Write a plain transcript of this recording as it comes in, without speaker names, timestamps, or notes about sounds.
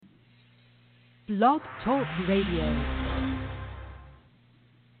Blog Talk Radio.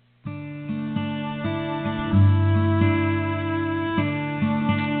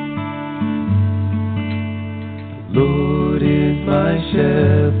 Lord is my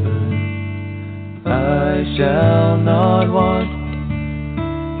shepherd, I shall not want.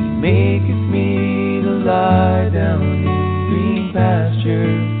 He maketh me to lie down in green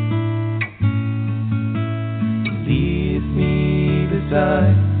pastures. He leadeth me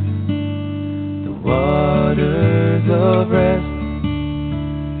beside the waters of rest.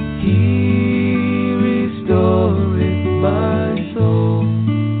 He restoreth my soul.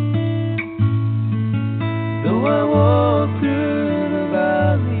 Though I walk through the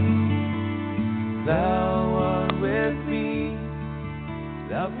valley, thou art with me,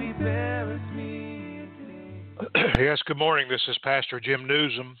 thou preparest me. Yes, good morning. This is Pastor Jim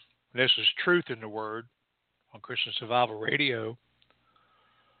Nuzum. This is Truth in the Word on Christian Survival Radio.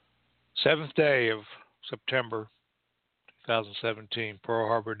 7th day of September 2017, Pearl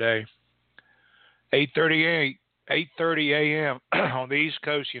Harbor Day. 8:30 a.m. on the East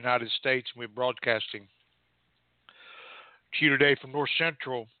Coast, United States, and we're broadcasting to you today from North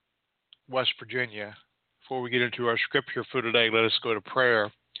Central West Virginia. Before we get into our scripture for today, let us go to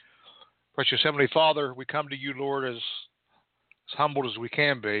prayer. Precious Heavenly Father, we come to you, Lord, as humbled as we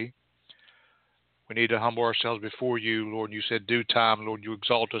can be. We need to humble ourselves before you, Lord. You said due time, Lord, you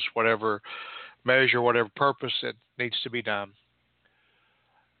exalt us, whatever measure, whatever purpose that needs to be done.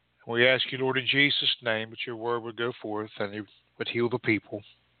 We ask you, Lord, in Jesus' name, that your word would go forth and it would heal the people.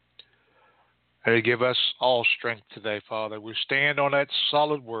 And to give us all strength today, Father. We stand on that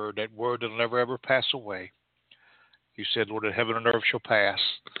solid word, that word that will never, ever pass away. You said, Lord, that heaven and earth shall pass,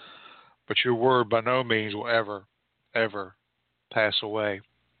 but your word by no means will ever, ever pass away.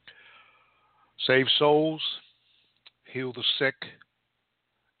 Save souls, heal the sick,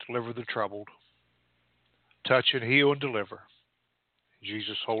 deliver the troubled, touch and heal and deliver. In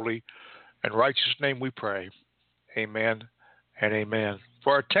Jesus' holy and righteous name we pray. Amen and amen.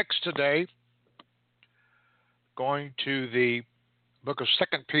 For our text today, going to the book of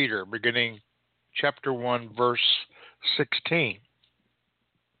 2 Peter, beginning chapter 1, verse 16.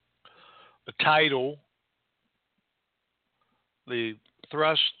 The title, the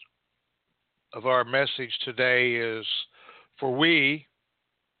thrust of our message today is, for we,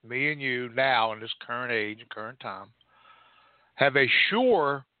 me and you now in this current age, current time, have a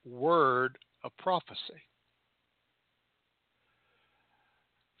sure word of prophecy.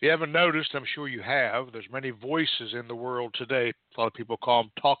 If you haven't noticed, I'm sure you have, there's many voices in the world today. A lot of people call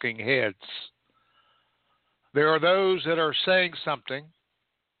them talking heads. There are those that are saying something,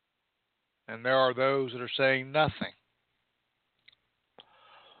 and there are those that are saying nothing.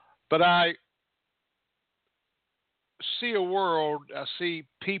 But I see a world, I see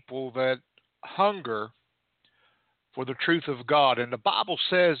people that hunger for the truth of God. And the Bible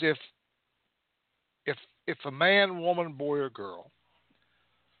says if a man, woman, boy, or girl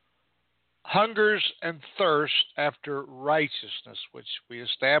hungers and thirsts after righteousness, which we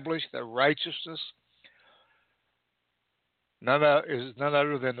established that righteousness is none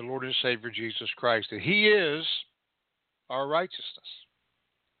other than the Lord and Savior Jesus Christ, that He is our righteousness.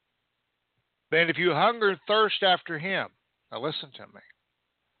 Then if you hunger and thirst after Him, now listen to me,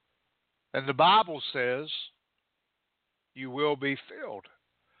 then the Bible says you will be filled.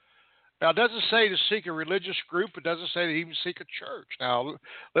 Now, it doesn't say to seek a religious group. It doesn't say to even seek a church. Now,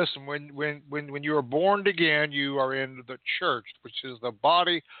 listen, when you are born again, you are in the church, which is the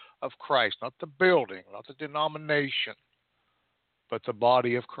body of Christ, not the building, not the denomination, but the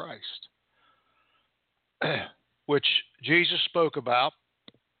body of Christ, which Jesus spoke about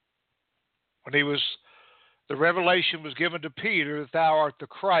when the revelation was given to Peter that thou art the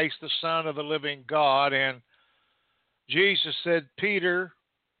Christ, the Son of the living God. And Jesus said, Peter,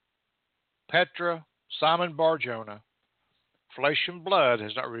 Petra, Simon Bar-Jonah, flesh and blood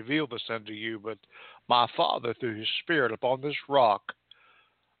has not revealed this unto you, but my Father through His Spirit. Upon this rock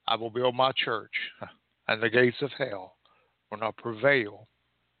I will build my church, and the gates of hell will not prevail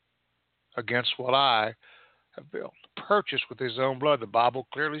against what I have built. Purchased with His own blood. The Bible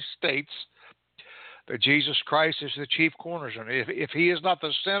clearly states that Jesus Christ is the chief cornerstone. If He is not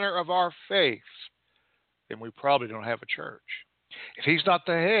the center of our faith, then we probably don't have a church. If He's not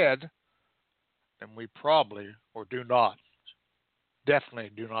the head, then we probably, or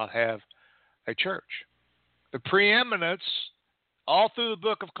definitely do not have a church. The preeminence, all through the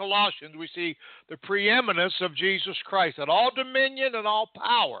book of Colossians, we see the preeminence of Jesus Christ, that all dominion and all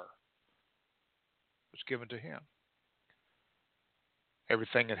power was given to Him.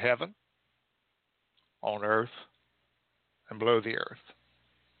 Everything in heaven, on earth, and below the earth.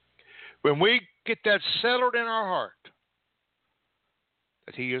 When we get that settled in our heart,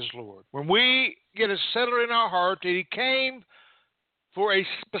 that He is Lord, when we get it settled in our heart that He came for a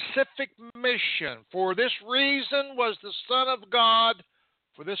specific mission, for this reason was the Son of God,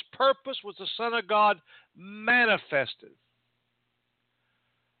 for this purpose was the Son of God manifested,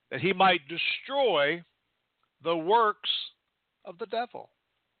 that He might destroy the works of the devil.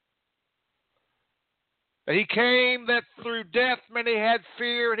 That He came that through death many had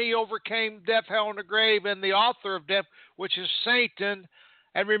fear, and He overcame death, hell, and the grave, and the author of death, which is Satan,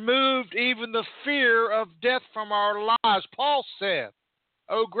 and removed even the fear of death from our lives. Paul said,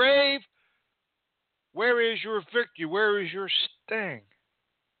 O grave, where is your victory? Where is your sting?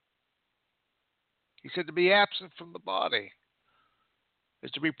 He said to be absent from the body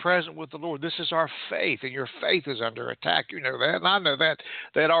is to be present with the Lord. This is our faith, and your faith is under attack. You know that, and I know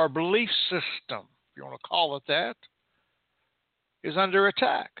that our belief system, if you want to call it that, is under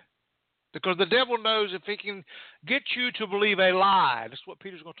attack. Because the devil knows if he can get you to believe a lie, that's what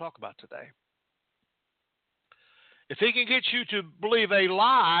Peter's going to talk about today. If he can get you to believe a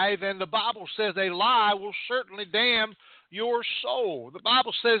lie, then the Bible says a lie will certainly damn your soul. The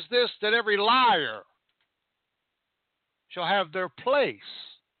Bible says this, that every liar shall have their place.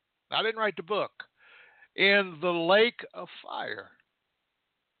 Now, I didn't write the book. In the lake of fire.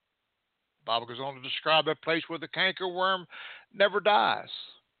 The Bible goes on to describe that place where the cankerworm never dies.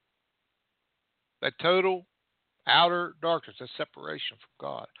 That total outer darkness, that separation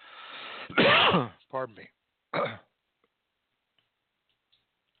from God. Pardon me.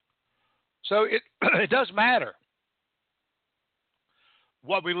 So it does matter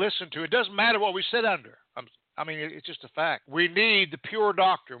what we listen to. It doesn't matter what we sit under. I mean, it's just a fact. We need the pure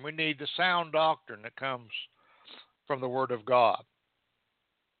doctrine. We need the sound doctrine that comes from the Word of God.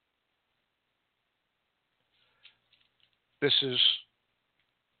 This is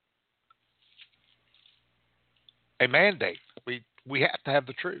a mandate. We have to have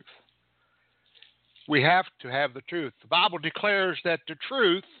the truth. We have to have the truth. The Bible declares that the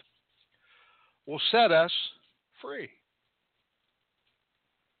truth will set us free.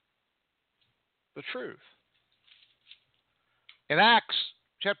 The truth. In Acts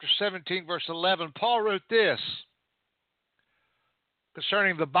chapter 17, verse 11, Paul wrote this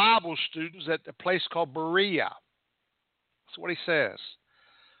concerning the Bible students at a place called Berea. That's what he says.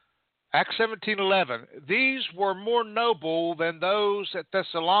 Acts 17:11. These were more noble than those at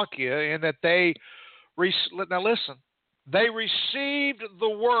Thessalonica in that they, now listen, they received the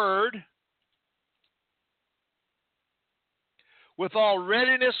word with all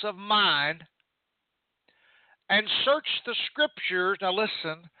readiness of mind and searched the Scriptures, now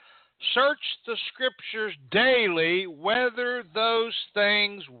listen, search the Scriptures daily whether those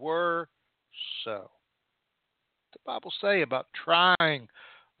things were so. The Bible say about trying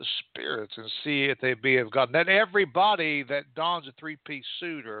the spirits and see if they be of God. And then everybody that dons a three-piece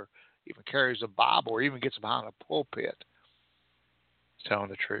suit or even carries a Bible or even gets behind a pulpit is telling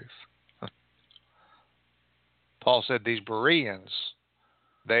the truth. Paul said these Bereans,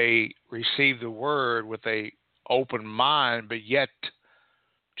 they received the word with a open mind, but yet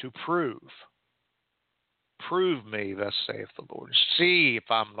to prove me, thus saith the Lord. See if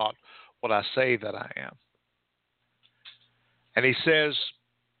I'm not what I say that I am. And he says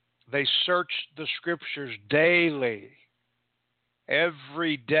they searched the Scriptures daily,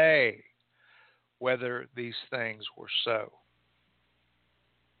 every day, whether these things were so.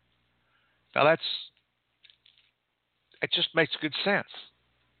 Now it just makes good sense.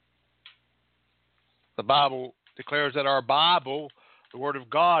 The Bible declares that our Bible, the Word of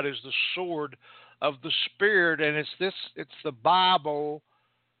God, is the sword of the Spirit, and it's the Bible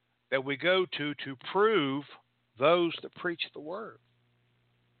that we go to prove those that preach the Word,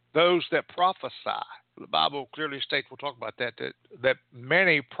 those that prophesy. The Bible clearly states, we'll talk about that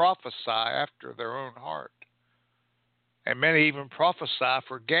many prophesy after their own heart, and many even prophesy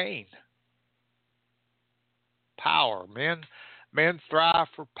for gain. Power. Men thrive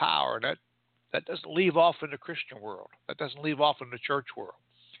for power. That doesn't leave off in the Christian world. That doesn't leave off in the church world.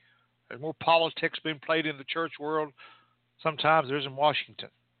 There's more politics being played in the church world sometimes there's in Washington.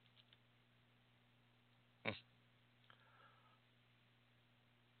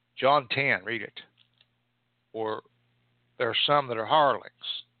 John 10, read it. Or there are some that are hirelings.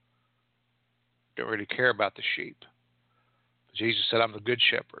 Don't really care about the sheep. Jesus said, I'm the good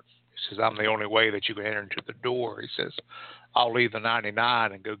shepherd. He says, I'm the only way that you can enter into the door. He says, I'll leave the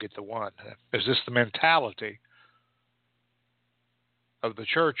 99 and go get the one. Is this the mentality of the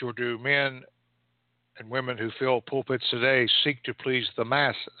church, or do men and women who fill pulpits today seek to please the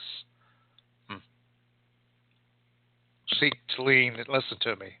masses? Seek to lean, listen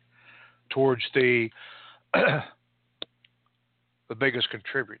to me, towards the the biggest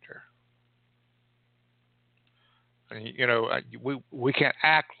contributor. And, you know, we can't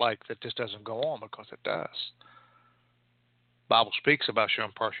act like that this doesn't go on, because it does. The Bible speaks about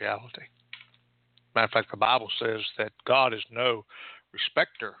showing partiality. Matter of fact, the Bible says that God is no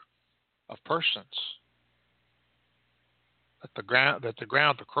respecter of persons. That the ground,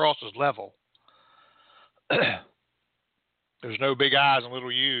 the cross is level. There's no big I's and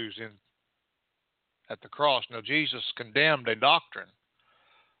little U's at the cross. Now, Jesus condemned a doctrine,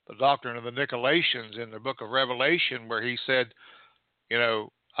 the doctrine of the Nicolaitans in the book of Revelation, where he said, you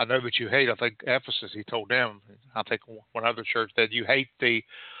know, I know that you hate, I think Ephesus, he told them, I think one other church, that you hate the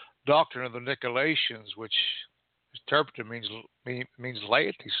doctrine of the Nicolaitans, which interpreted means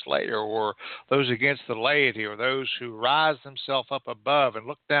laity slayer, or those against the laity, or those who rise themselves up above and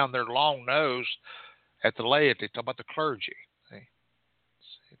look down their long nose at the laity. Talk about the clergy.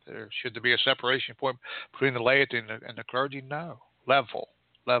 Should there be a separation point between the laity and the clergy? No. Level,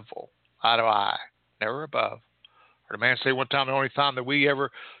 eye to eye, never above. Heard a man say one time, the only time that we ever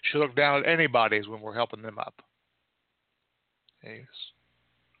should look down at anybody is when we're helping them up. Yes.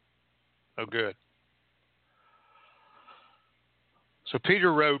 No good. So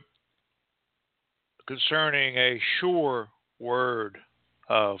Peter wrote concerning a sure word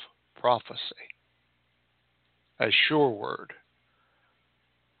of prophecy. A sure word.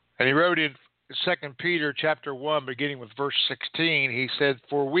 And he wrote in 2 Peter chapter 1, beginning with verse 16, he said,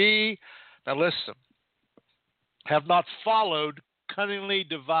 for we, now listen, have not followed cunningly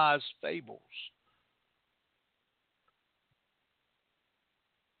devised fables.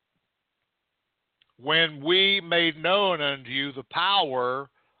 When we made known unto you the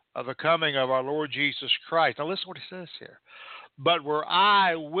power of the coming of our Lord Jesus Christ. Now listen what he says here. But were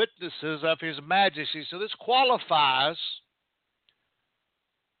eyewitnesses of his majesty. So this qualifies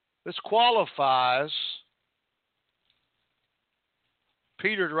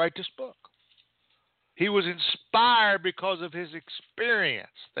Peter to write this book. He was inspired because of his experience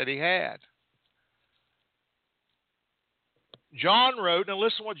that he had. John wrote, now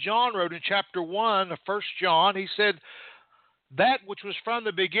listen what John wrote in chapter 1 of 1 John. He said, that which was from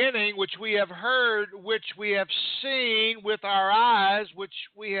the beginning, which we have heard, which we have seen with our eyes, which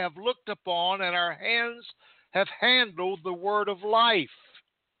we have looked upon, and our hands have handled the word of life.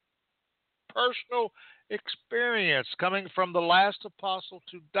 Personal experience coming from the last apostle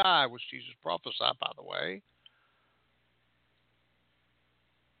to die, which Jesus prophesied, by the way.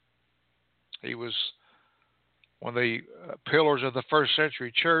 He was one of the pillars of the first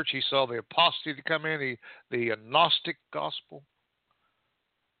century church. He saw the apostasy come in, the Gnostic gospel.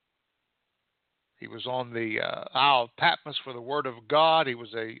 He was on the Isle of Patmos for the word of God. He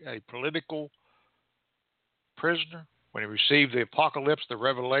was a political prisoner when he received the apocalypse, the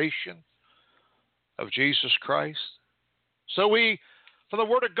revelation of Jesus Christ. So from the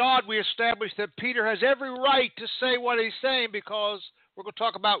word of God, we establish that Peter has every right to say what he's saying, because we're going to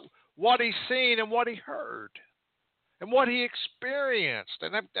talk about what he's seen and what he heard and what he experienced.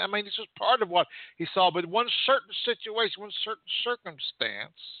 And I mean, this is part of what he saw, but one certain situation, one certain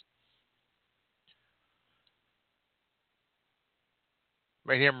circumstance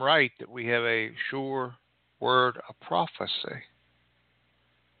made him write that we have a sure word of prophecy.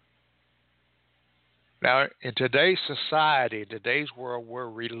 Now, in today's society, in today's world where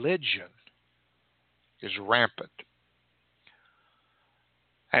religion is rampant,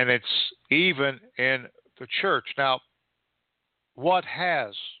 and it's even in the church. Now, what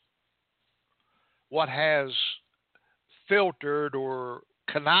has filtered or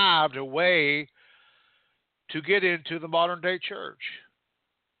connived a way to get into the modern day church?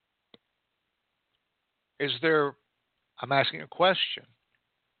 Is there, I'm asking a question,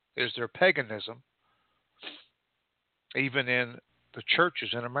 is there paganism even in the churches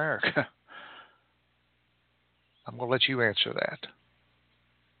in America? I'm going to let you answer that.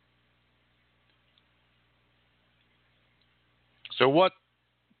 So what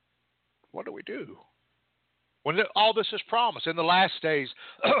do we do when all this is promised? In the last days,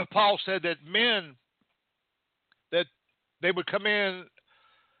 Paul said that men, that they would come in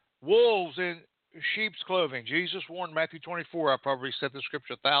wolves in sheep's clothing. Jesus warned Matthew 24, I probably said the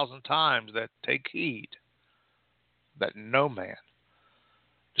scripture 1,000 times, that take heed that no man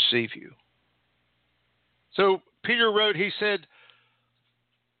deceive you. So Peter wrote, he said,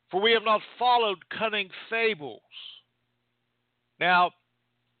 for we have not followed cunning fables. Now,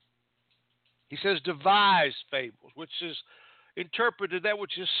 he says devised fables, which is interpreted that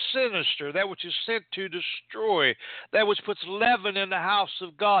which is sinister, that which is sent to destroy, that which puts leaven in the house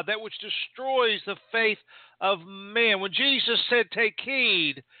of God, that which destroys the faith of men. When Jesus said take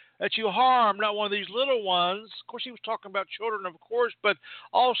heed, that you harm not one of these little ones. Of course, he was talking about children, of course, but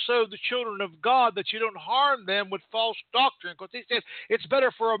also the children of God, that you don't harm them with false doctrine. Because he said it's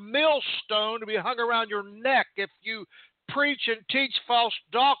better for a millstone to be hung around your neck if you preach and teach false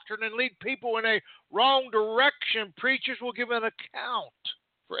doctrine and lead people in a wrong direction. Preachers will give an account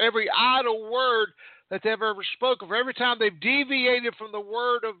for every idle word that they've ever spoken. For every time they've deviated from the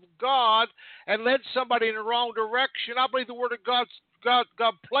Word of God and led somebody in the wrong direction, I believe the Word of God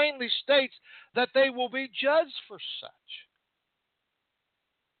plainly states that they will be judged for such.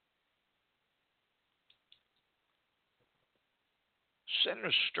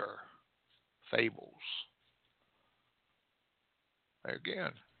 Sinister fables.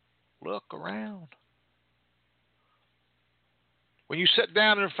 Again, look around. When you sit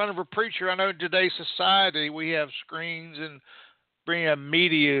down in front of a preacher, I know in today's society we have screens and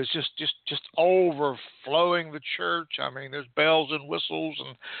media is just overflowing the church. I mean, there's bells and whistles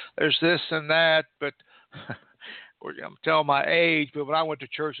and there's this and that. But I'm telling my age, but when I went to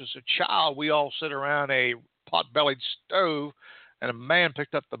church as a child, we all sit around a pot-bellied stove, and a man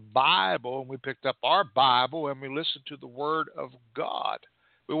picked up the Bible, and we picked up our Bible, and we listened to the Word of God.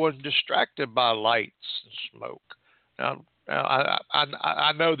 We wasn't distracted by lights and smoke. Now,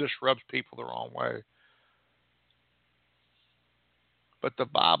 I know this rubs people the wrong way, but the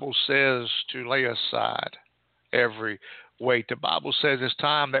Bible says to lay aside every weight. The Bible says it's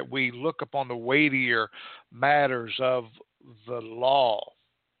time that we look upon the weightier matters of the law.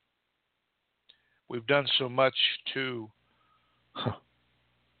 We've done so much to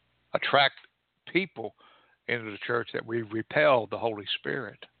attract people into the church that we've repelled the Holy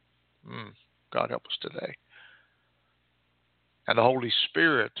Spirit. God help us today. And the Holy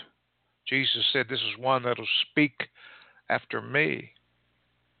Spirit, Jesus said, this is one that will speak after me.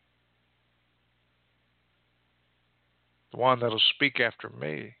 The one that will speak after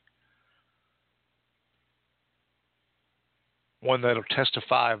me. One that will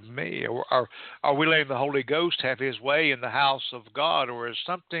testify of me. Or are we letting the Holy Ghost have his way in the house of God? Or has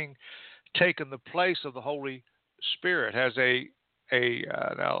something taken the place of the Holy Spirit? Has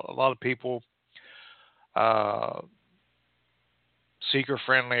now a lot of people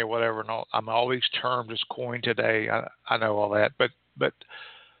seeker-friendly or whatever, and I'm always termed as coined today. I know all that, but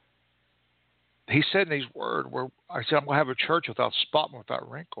he said in his word, where I said, I'm going to have a church without spot and without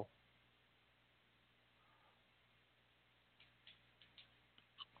wrinkle.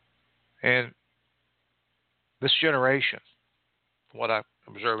 And this generation, from what I'm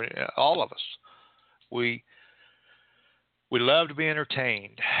observing, all of us, we love to be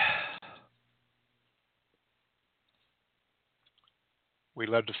entertained. We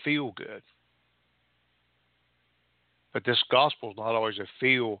love to feel good. But this gospel is not always a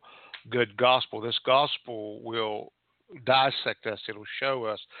feel-good gospel. This gospel will dissect us. It'll show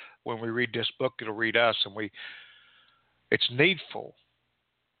us. When we read this book, it'll read us. And it's needful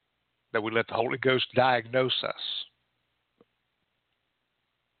that we let the Holy Ghost diagnose us.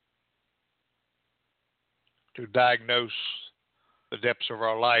 To diagnose the depths of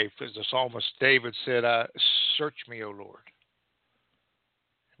our life. As the psalmist David said, search me, O Lord.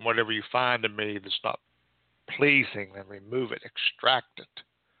 And whatever you find in me that's not pleasing, then remove it, extract it.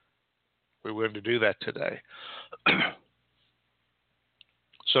 We're willing to do that today.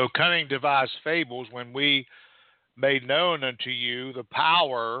 So, cunning devised fables, when we made known unto you the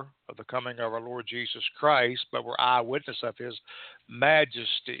power of the coming of our Lord Jesus Christ, but were eyewitness of his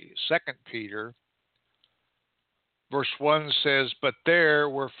majesty. 2 Peter verse 1 says, but there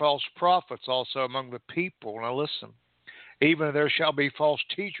were false prophets also among the people. Now listen, even there shall be false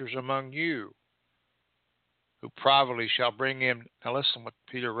teachers among you, who privately shall bring in, now listen what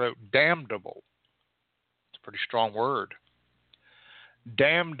Peter wrote, damnable. It's a pretty strong word.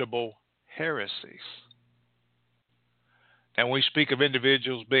 Damnable heresies. And when we speak of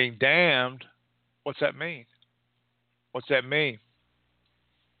individuals being damned, what's that mean? What's that mean?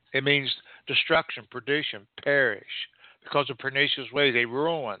 It means destruction, perdition, perish, because of pernicious ways, they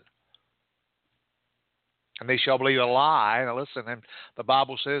ruin. And they shall believe a lie. Now listen, and the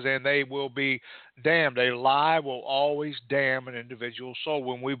Bible says, and they will be damned. A lie will always damn an individual soul.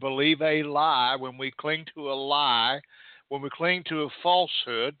 When we believe a lie, when we cling to a lie, when we cling to a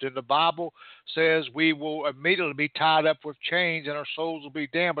falsehood, then the Bible says we will immediately be tied up with chains and our souls will be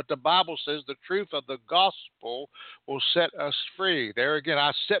damned. But the Bible says the truth of the gospel will set us free. There again,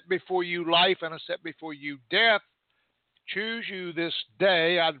 I set before you life and I set before you death. Choose you this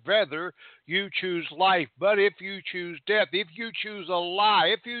day. I'd rather you choose life. But if you choose death, if you choose a lie,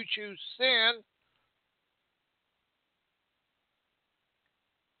 if you choose sin,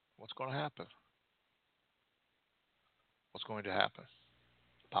 what's going to happen? What's going to happen?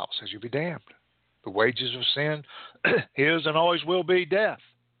 The Bible says you'll be damned. The wages of sin is and always will be death.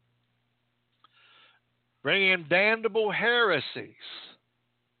 Bringing in damnable heresies.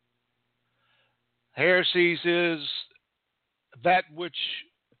 Heresies is that which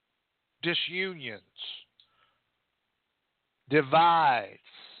disunions, divides,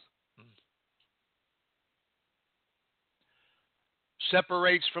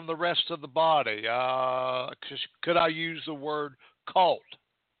 separates from the rest of the body. Could I use the word cult?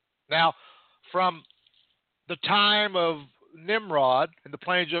 Now, from the time of Nimrod in the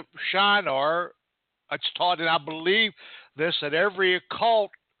plains of Shinar, it's taught, and I believe this, that every occultic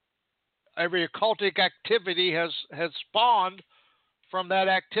activity has spawned from that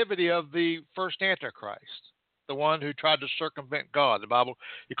activity of the first Antichrist, the one who tried to circumvent God. The Bible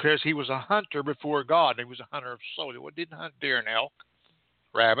declares he was a hunter before God. He was a hunter of souls. He didn't hunt deer and elk,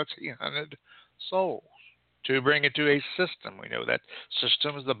 rabbits. He hunted souls to bring it to a system. We know that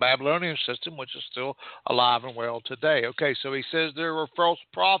system is the Babylonian system, which is still alive and well today. Okay, so he says there were false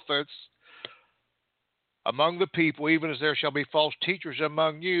prophets among the people, even as there shall be false teachers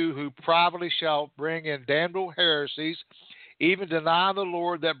among you, who privately shall bring in damnable heresies, even deny the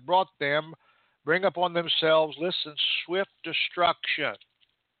Lord that brought them, bring upon themselves, listen, swift destruction.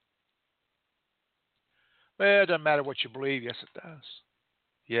 Well, it doesn't matter what you believe. Yes, it does.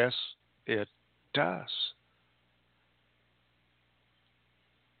 Yes, it does.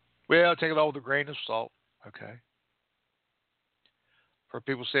 Well, take it all with a grain of salt. Okay. For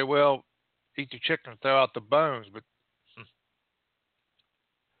people say, well, eat the chicken and throw out the bones, but you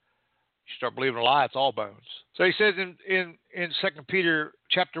start believing a lie, it's all bones. So he says in 2 Peter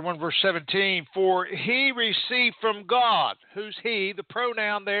chapter 1, verse 17, for he received from God. Who's he? The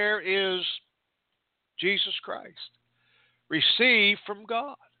pronoun there is Jesus Christ. Received from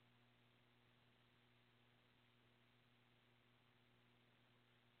God.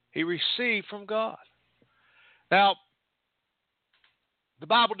 He received from God. Now, the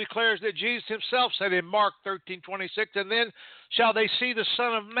Bible declares that Jesus himself said in Mark 13:26, and then shall they see the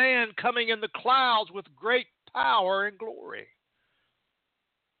Son of Man coming in the clouds with great power and glory.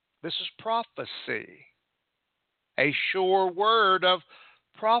 This is prophecy, a sure word of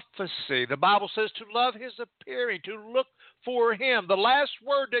prophecy. The Bible says to love his appearing, to look for him. The last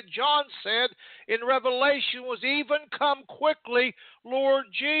word that John said in Revelation was, even come quickly, Lord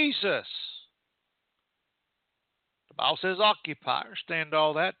Jesus. The Bible says occupy, understand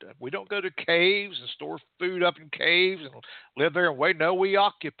all that. We don't go to caves and store food up in caves and live there and wait. No, we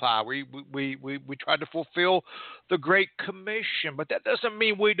occupy. We try to fulfill the Great Commission, but that doesn't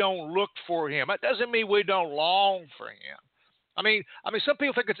mean we don't look for him. That doesn't mean we don't long for him. I mean, some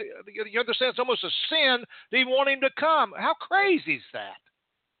people think you understand, it's almost a sin to even want him to come. How crazy is that?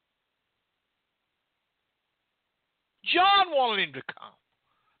 John wanted him to come.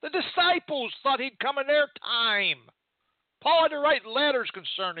 The disciples thought he'd come in their time. Paul had to write letters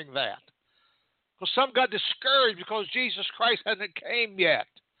concerning that. Because some got discouraged because Jesus Christ hasn't came yet.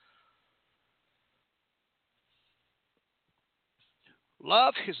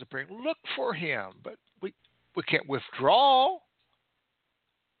 Love his appearing. Look for him. But we can't withdraw.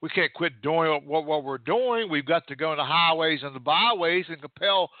 We can't quit doing what we're doing. We've got to go in the highways and the byways and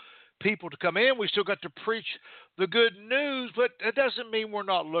compel people to come in. We still got to preach the good news, but it doesn't mean we're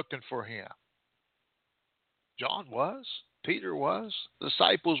not looking for him. John was. Peter was. The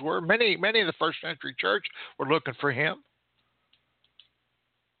disciples were. Many in the first century church were looking for him.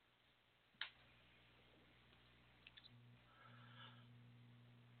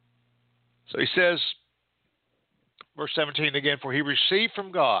 So he says, verse 17 again, for he received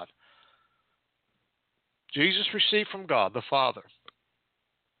from God. Jesus received from God, the Father,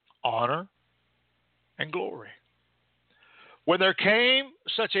 honor and glory. When there came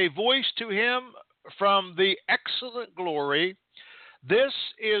such a voice to him from the excellent glory, this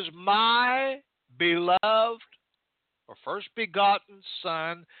is my beloved, or first begotten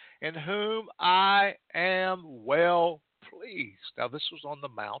Son, in whom I am well pleased. Now this was on the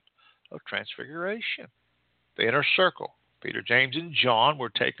Mount of Transfiguration. The inner circle. Peter, James, and John were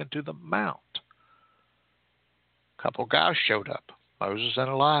taken to the Mount. A couple guys showed up, Moses and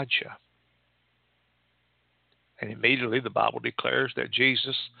Elijah. And immediately the Bible declares that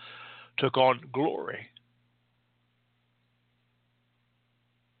Jesus took on glory.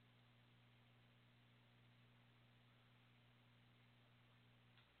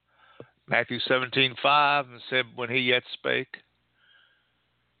 Matthew 17:5, and said, when he yet spake,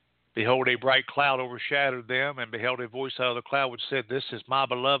 behold, a bright cloud overshadowed them, and beheld a voice out of the cloud which said, this is my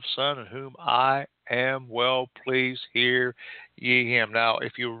beloved Son, in whom I am well pleased. Hear ye him. Now,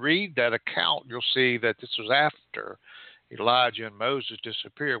 if you read that account, you'll see that this was after Elijah and Moses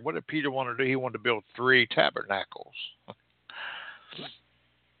disappeared, what did Peter want to do? He wanted to build 3 tabernacles.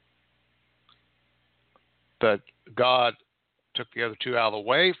 But God took the other 2 out of the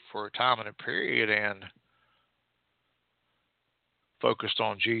way for a time and a period and focused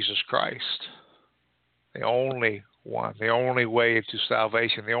on Jesus Christ, the only one, the only way to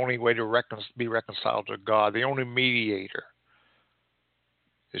salvation, the only way to be reconciled to God, the only mediator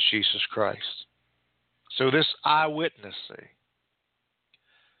is Jesus Christ. So this eyewitnessing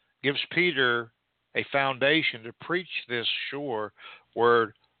gives Peter a foundation to preach this sure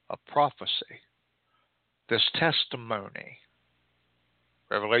word of prophecy, this testimony.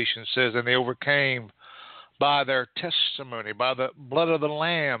 Revelation says, and they overcame by their testimony, by the blood of the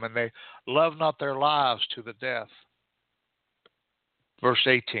Lamb, and they loved not their lives to the death. Verse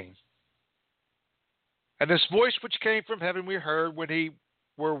 18. And this voice which came from heaven we heard when he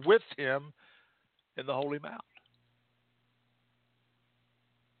were with him in the holy mount.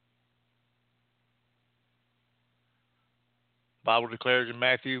 The Bible declares in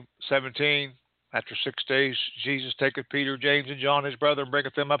Matthew 17, after 6 days, Jesus taketh Peter, James, and John, his brother, and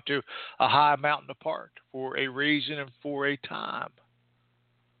bringeth them up to a high mountain apart for a reason and for a time.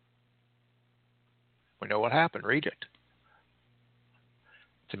 We know what happened. Read it.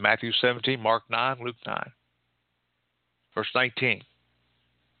 It's in Matthew 17, Mark 9, Luke 9. Verse 19.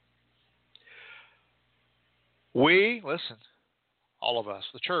 We, listen, all of us,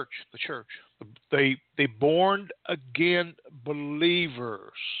 the church, the born again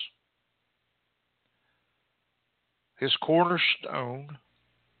believers, his cornerstone,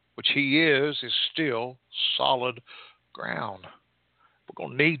 which he is still solid ground. We're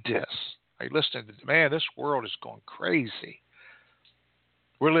going to need this. Are you listening? Man, this world is going crazy.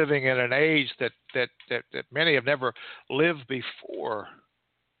 We're living in an age that many have never lived before.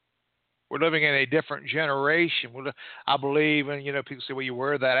 We're living in a different generation. I believe, and people say, well, you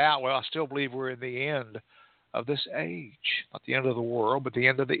wear that out. Well, I still believe we're in the end of this age. Not the end of the world, but the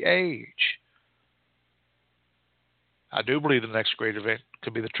end of the age. I do believe the next great event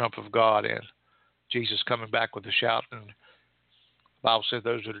could be the trump of God and Jesus coming back with a shout. And the Bible says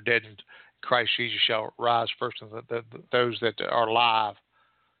those that are dead in Christ Jesus shall rise first, and those that are alive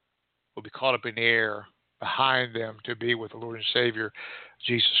will be caught up in the air behind them to be with the Lord and Savior,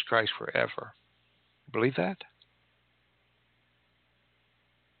 Jesus Christ, forever. Believe that?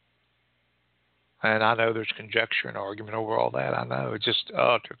 And I know there's conjecture and argument over all that. I know. It's just,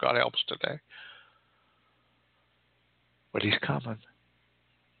 dear God, help us today. But he's coming.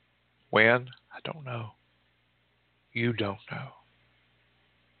 When? I don't know. You don't know.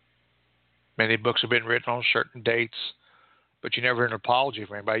 Many books have been written on certain dates, but you never hear an apology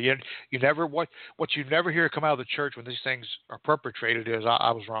from anybody. You never what you never hear come out of the church when these things are perpetrated is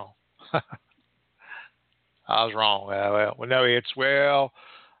I was wrong. I was wrong. No,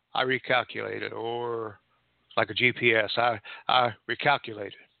 I recalculated, or like a GPS, I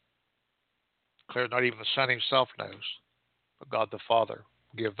recalculated. Clear, not even the Son himself knows, but God the Father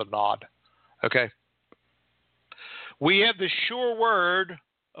give the nod. Okay. We have the sure word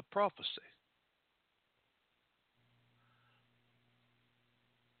of prophecy.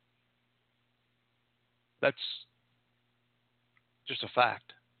 That's just a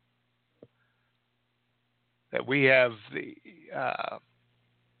fact. That we have the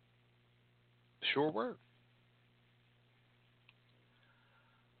sure word.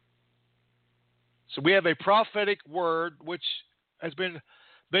 So we have a prophetic word which has been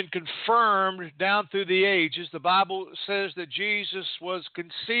confirmed down through the ages. The Bible says that Jesus was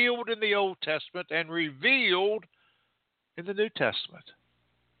concealed in the Old Testament and revealed in the New Testament.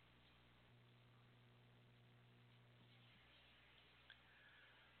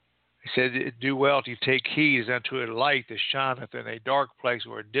 He said, do well to take heed as unto a light that shineth in a dark place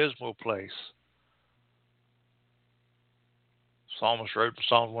or a dismal place. Psalmist wrote in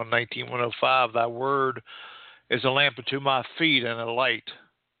Psalm 119, 105, thy word is a lamp unto my feet and a light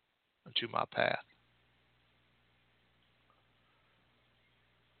unto my path.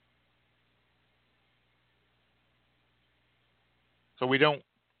 So we don't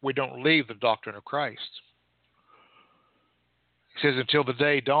leave the doctrine of Christ. He says, until the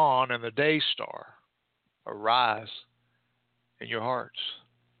day dawn and the day star arise in your hearts.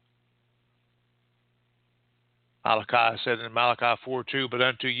 Malachi said in Malachi 4:2, but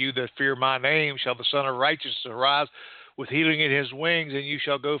unto you that fear my name shall the Son of Righteousness arise with healing in his wings, and you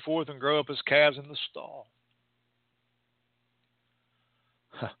shall go forth and grow up as calves in the stall.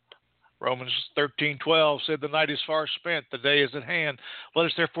 Romans 13:12 said, the night is far spent, the day is at hand. Let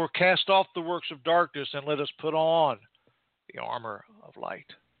us therefore cast off the works of darkness, and let us put on the armor of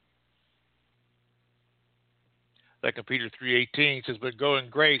light. 2 Peter 3:18 says, "But go in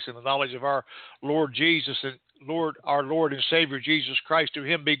grace and the knowledge of our Lord Jesus and our Lord and Savior Jesus Christ. To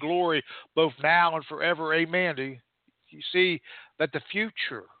him be glory both now and forever. Amen." Do you see that the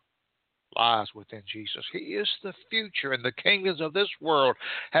future lies within Jesus? He is the future, and the kingdoms of this world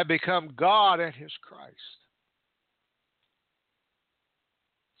have become God and his Christ.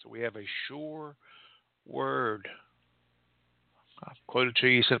 So we have a sure word. I've quoted to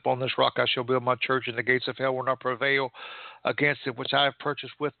you, he said, "Upon this rock I shall build my church, and the gates of hell will not prevail against it, which I have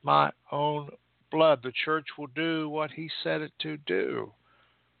purchased with my own blood." The church will do what he said it to do.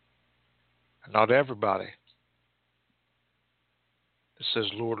 And not everybody that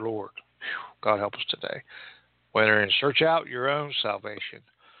says, "Lord, Lord." Whew, God help us today. Whether in search out your own salvation,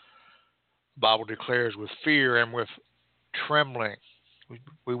 the Bible declares with fear and with trembling.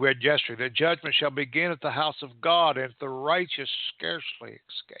 We read yesterday that judgment shall begin at the house of God, and the righteous scarcely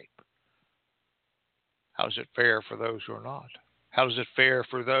escape. How does it fare for those who are not? How does it fare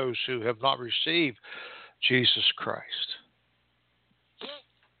for those who have not received Jesus Christ?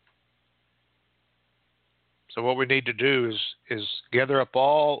 So what we need to do is gather up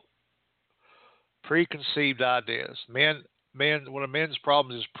all preconceived ideas. One of men's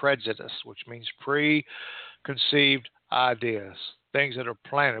problems is prejudice, which means preconceived ideas. Things that are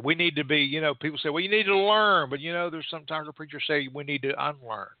planted. We need to be, people say, well, you need to learn, but there's sometimes the preachers say we need to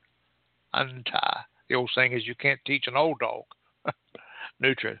unlearn, untie. The old saying is you can't teach an old dog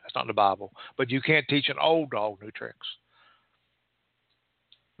new tricks. That's not in the Bible, but you can't teach an old dog new tricks.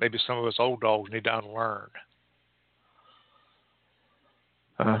 Maybe some of us old dogs need to unlearn.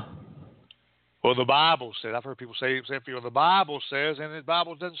 Well, the Bible says, I've heard people say the Bible says, and the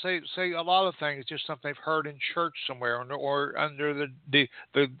Bible doesn't say a lot of things. It's just something they've heard in church somewhere or under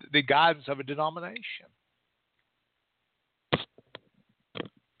the guidance of a denomination.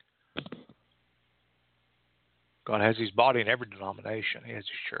 God has his body in every denomination. He has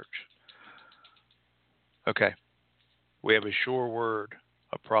his church. Okay. We have a sure word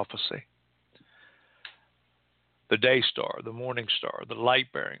of prophecy. The day star, the morning star, the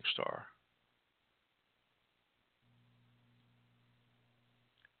light-bearing star.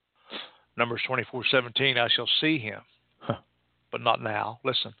 Numbers 24:17, I shall see him, but not now.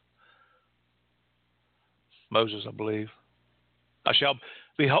 Listen. Moses, I believe. I shall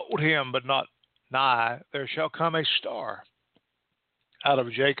behold him, but not nigh. There shall come a star out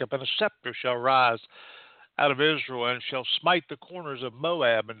of Jacob, and a scepter shall rise out of Israel, and shall smite the corners of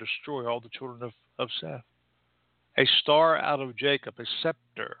Moab and destroy all the children of Seth. A star out of Jacob, a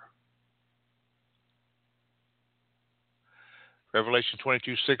scepter. Revelation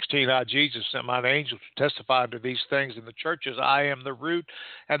 22:16, I, Jesus, sent mine angel to testify to these things in the churches. I am the root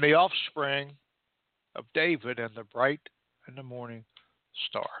and the offspring of David and the bright and the morning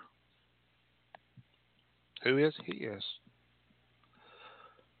star. Who is? He is.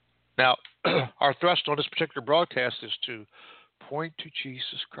 Now, our thrust on this particular broadcast is to point to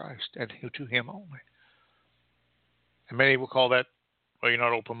Jesus Christ and to him only. And many will call that, well, you're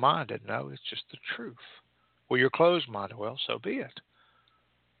not open-minded. No, it's just the truth. Well, you're closed-minded. Well, so be it.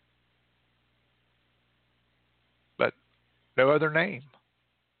 But no other name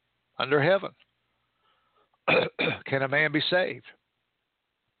under heaven can a man be saved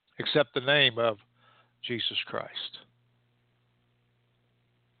except the name of Jesus Christ.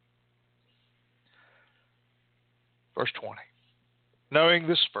 Verse 20. Knowing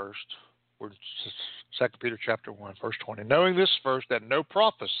this first, we're in 2 Peter chapter 1, verse 20. Knowing this first, that no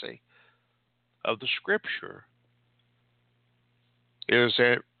prophecy of the Scripture is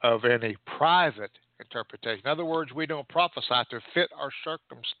of any private interpretation. In other words, we don't prophesy to fit our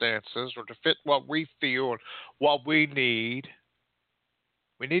circumstances or to fit what we feel and what we need.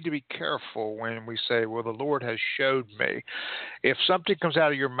 We need to be careful when we say, well, the Lord has showed me. If something comes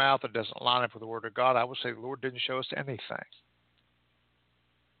out of your mouth that doesn't line up with the Word of God, I would say the Lord didn't show us anything.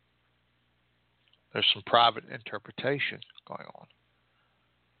 There's some private interpretation going on.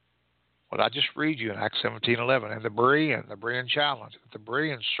 Well, I just read you in Acts 17:11, and the Berean challenge. The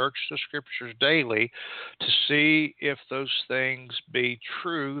Bereans searched the Scriptures daily to see if those things be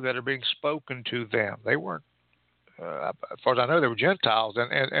true that are being spoken to them. They weren't, as far as I know, they were Gentiles,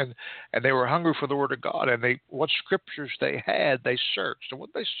 and they were hungry for the Word of God. And what Scriptures they had, they searched. And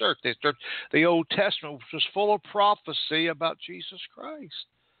what they searched the Old Testament, which was full of prophecy about Jesus Christ.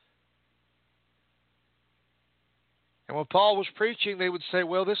 And when Paul was preaching, they would say,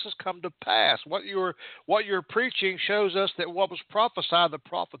 well, this has come to pass. What you're preaching shows us that what was prophesied, the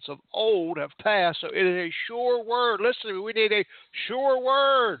prophets of old have passed. So it is a sure word. Listen to me, we need a sure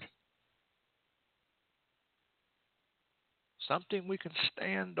word. Something we can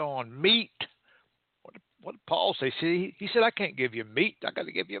stand on. Meat. what did Paul say? See, he said, I can't give you meat. I got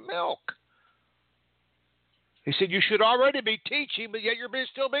to give you milk. He said, you should already be teaching, but yet you're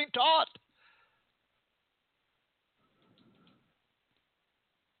still being taught.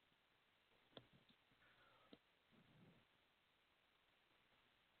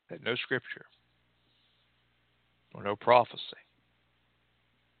 That no scripture or no prophecy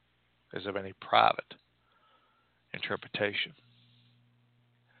is of any private interpretation.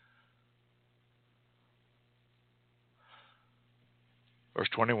 Verse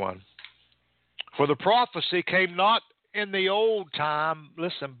 21. For the prophecy came not in the old time,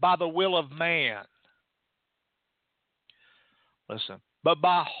 listen, by the will of man. Listen, but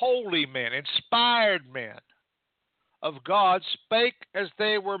by holy men, inspired men of God, spake as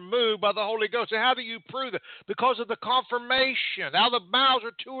they were moved by the Holy Ghost. And how do you prove it? Because of the confirmation. Out of the mouths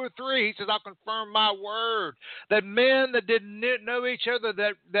of two or three, he says, I'll confirm my word. That men that didn't know each other,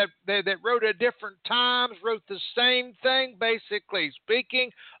 that wrote at different times, wrote the same thing, basically,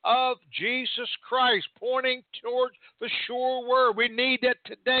 speaking of Jesus Christ, pointing towards the sure word. We need that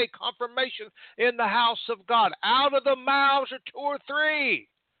today, confirmation in the house of God. Out of the mouths of two or three,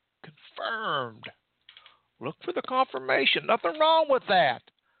 confirmed. Look for the confirmation. Nothing wrong with that.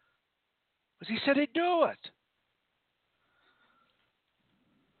 But he said he'd do it.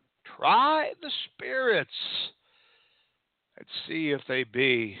 Try the spirits and see if they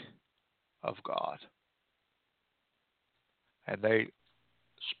be of God. And they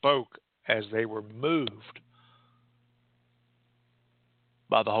spoke as they were moved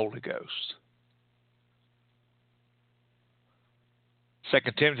by the Holy Ghost. 2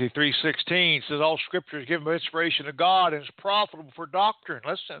 Timothy 3:16 says, all scripture is given by inspiration of God and is profitable for doctrine.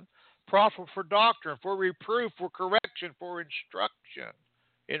 Listen, profitable for doctrine, for reproof, for correction, for instruction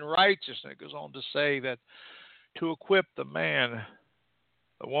in righteousness. It goes on to say that to equip the man,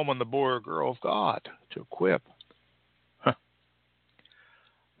 the woman, the boy or girl of God, to equip.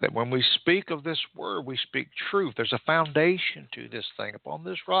 That when we speak of this word, we speak truth. There's a foundation to this thing. Upon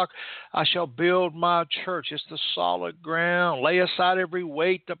this rock, I shall build my church. It's the solid ground. Lay aside every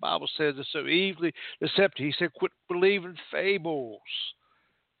weight, the Bible says, it's so easily deceptive. He said, quit believing fables.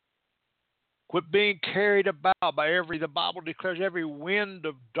 Quit being carried about by the Bible declares, every wind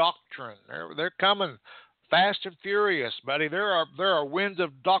of doctrine. They're coming fast and furious, buddy. There are winds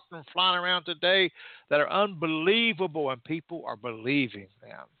of doctrine flying around today that are unbelievable, and people are believing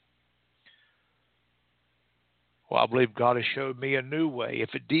them. Well, I believe God has showed me a new way.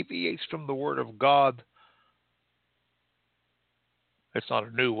 If it deviates from the Word of God, it's not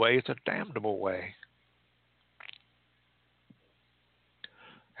a new way, it's a damnable way.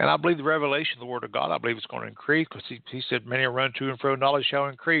 And I believe the revelation of the Word of God, I believe it's going to increase, because he said, many will run to and fro, knowledge shall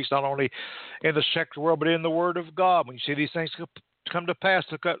increase, not only in the secular world, but in the Word of God. When you see these things come to pass,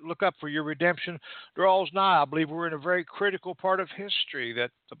 look up, for your redemption draws nigh. I believe we're in a very critical part of history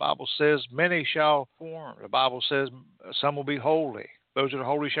that the Bible says many shall form. The Bible says some will be holy. Those that are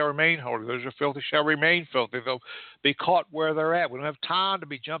holy shall remain holy. Those that are filthy shall remain filthy. They'll be caught where they're at. We don't have time to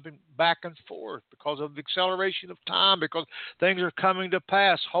be jumping back and forth because of the acceleration of time, because things are coming to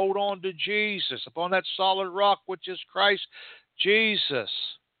pass. Hold on to Jesus, upon that solid rock, which is Christ Jesus.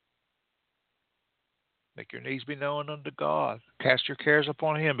 Make your needs be known unto God. Cast your cares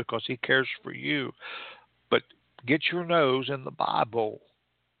upon him, because he cares for you. But get your nose in the Bible.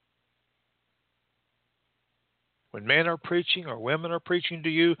 When men are preaching or women are preaching to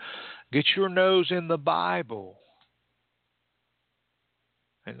you, get your nose in the Bible.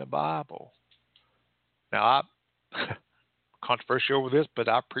 In the Bible. Now, I'm controversial over this, but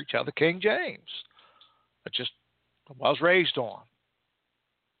I preach out of the King James. That's just what I was raised on.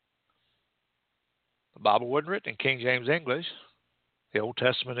 The Bible wasn't written in King James English. The Old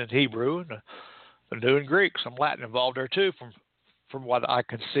Testament in Hebrew, and the New in Greek. Some Latin involved there too, from what I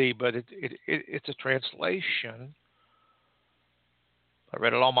can see. But it's a translation. I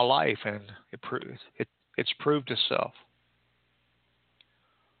read it all my life, and it's proved itself.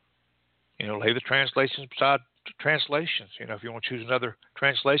 Lay the translations beside translations. If you want to choose another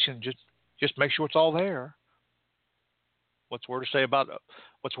translation, just make sure it's all there. What's the word say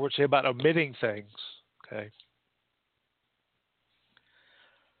about omitting things? Okay.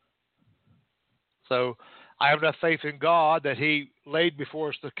 So I have enough faith in God that he laid before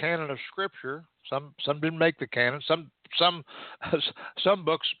us the canon of Scripture. Some didn't make the canon. Some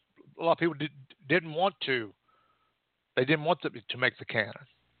books, a lot of people didn't want to. They didn't want to make the canon.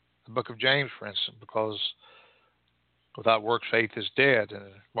 The book of James, for instance, because without works, faith is dead. And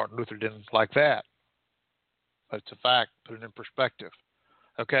Martin Luther didn't like that. But it's a fact. Put it in perspective.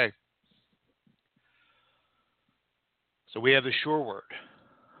 Okay. So we have the sure word.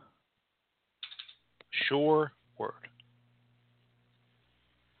 Sure word.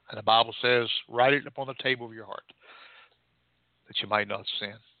 And the Bible says, write it upon the table of your heart, that you might not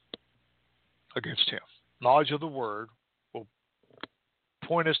sin against him. Knowledge of the word will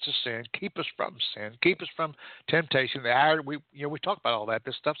point us to sin, keep us from sin, keep us from temptation. We talk about all that.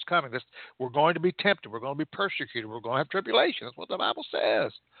 This stuff's coming. We're going to be tempted. We're going to be persecuted. We're going to have tribulation. That's what the Bible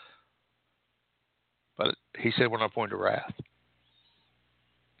says. But he said we're not point to wrath.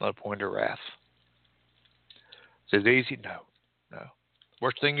 Not point to wrath. Is it easy? No.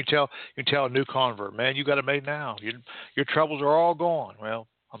 Worst thing you can tell a new convert, man, you got it made now. Your troubles are all gone. Well,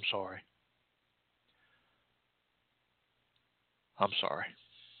 I'm sorry. I'm sorry.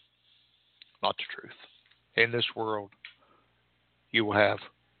 Not the truth. In this world, you will have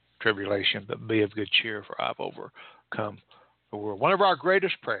tribulation, but be of good cheer, for I've overcome the world. One of our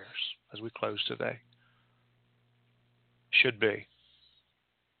greatest prayers as we close today should be,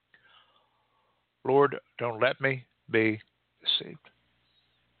 Lord, don't let me be deceived.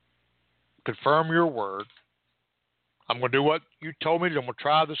 Confirm your word. I'm going to do what you told me to do. I'm going to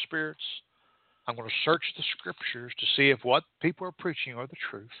try the spirits. I'm going to search the scriptures to see if what people are preaching are the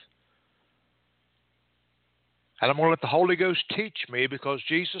truth. And I'm going to let the Holy Ghost teach me, because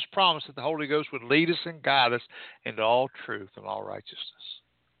Jesus promised that the Holy Ghost would lead us and guide us into all truth and all righteousness.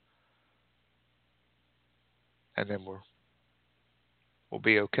 And then we'll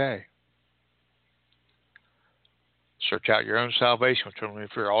be okay. Search out your own salvation with trembling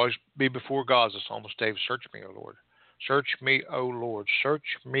and fear. Always be before God, as the psalmist David. Search me, O Lord. Search me, O Lord. Search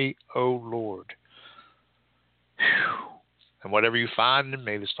me, O Lord. Whew. And whatever you find in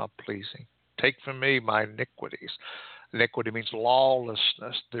me that's not pleasing, take from me my iniquities. Iniquity means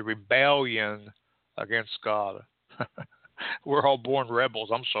lawlessness, the rebellion against God. We're all born rebels.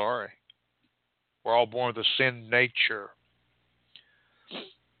 I'm sorry. We're all born with a sin nature.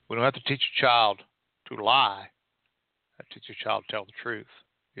 We don't have to teach a child to lie. Teach your child to tell the truth.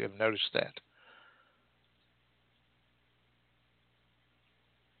 You have noticed that.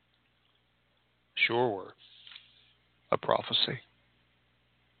 Sure word. A prophecy.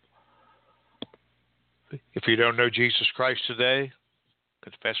 If you don't know Jesus Christ today,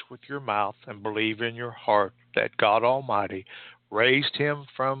 confess with your mouth and believe in your heart that God Almighty raised him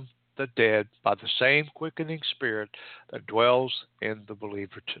from the dead by the same quickening spirit that dwells in the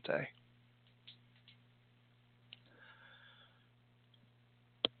believer today.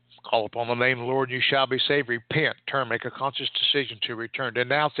 Call upon the name of the Lord, and you shall be saved. Repent, turn, make a conscious decision to return.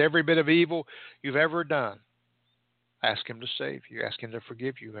 Denounce every bit of evil you've ever done. Ask him to save you. Ask him to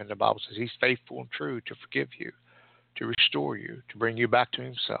forgive you. And the Bible says he's faithful and true to forgive you, to restore you, to bring you back to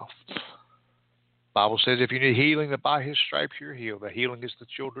himself. The Bible says if you need healing, that by his stripes you're healed. That healing is the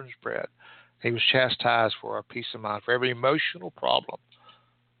children's bread. He was chastised for our peace of mind. For every emotional problem,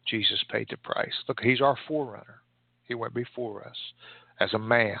 Jesus paid the price. Look, he's our forerunner. He went before us as a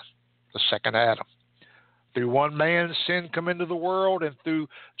man, the second Adam. Through one man, sin come into the world, and through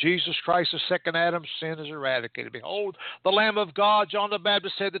Jesus Christ, the second Adam, sin is eradicated. Behold, the Lamb of God, John the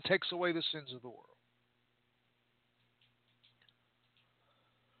Baptist said, that takes away the sins of the world.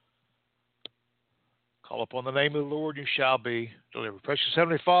 Call upon the name of the Lord, you shall be delivered. Precious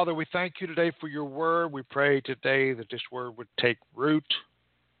Heavenly Father, we thank you today for your word. We pray today that this word would take root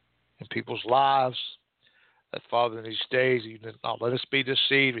in people's lives. That, Father, in these days, you did not let us be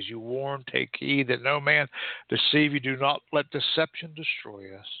deceived. As you warn, take heed that no man deceive you. Do not let deception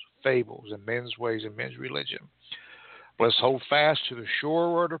destroy us. Fables and men's ways and men's religion. Let us hold fast to the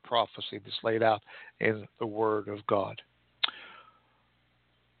sure word of prophecy that's laid out in the word of God.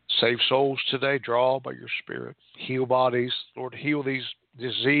 Save souls today. Draw by your Spirit. Heal bodies. Lord, heal these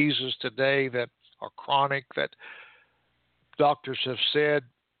diseases today that are chronic, that doctors have said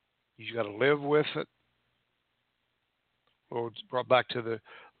you got to live with it. Lord, brought back to the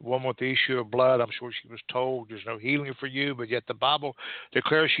woman with the issue of blood. I'm sure she was told there's no healing for you, but yet the Bible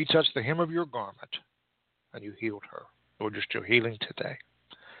declares she touched the hem of your garment and you healed her. Lord, you're still healing today.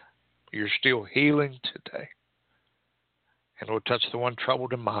 You're still healing today. And Lord, touch the one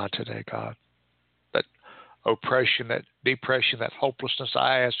troubled in mind today, God. That oppression, that depression, that hopelessness,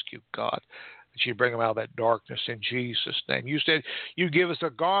 I ask you, God, that you bring them out of that darkness in Jesus' name. You said you give us a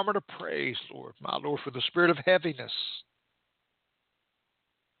garment of praise, Lord, my Lord, for the spirit of heaviness.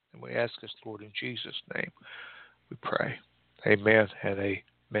 And we ask this, Lord, in Jesus' name, we pray. Amen and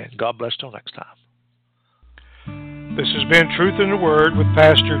amen. God bless till next time. This has been Truth in the Word with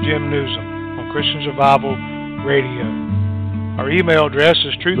Pastor Jim Nuzum on Christian Survival Radio. Our email address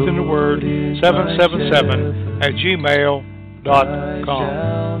is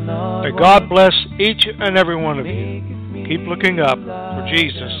truthintheword777@gmail.com. May God bless each and every one of you. Keep looking up, for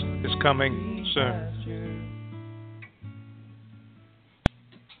Jesus is coming soon.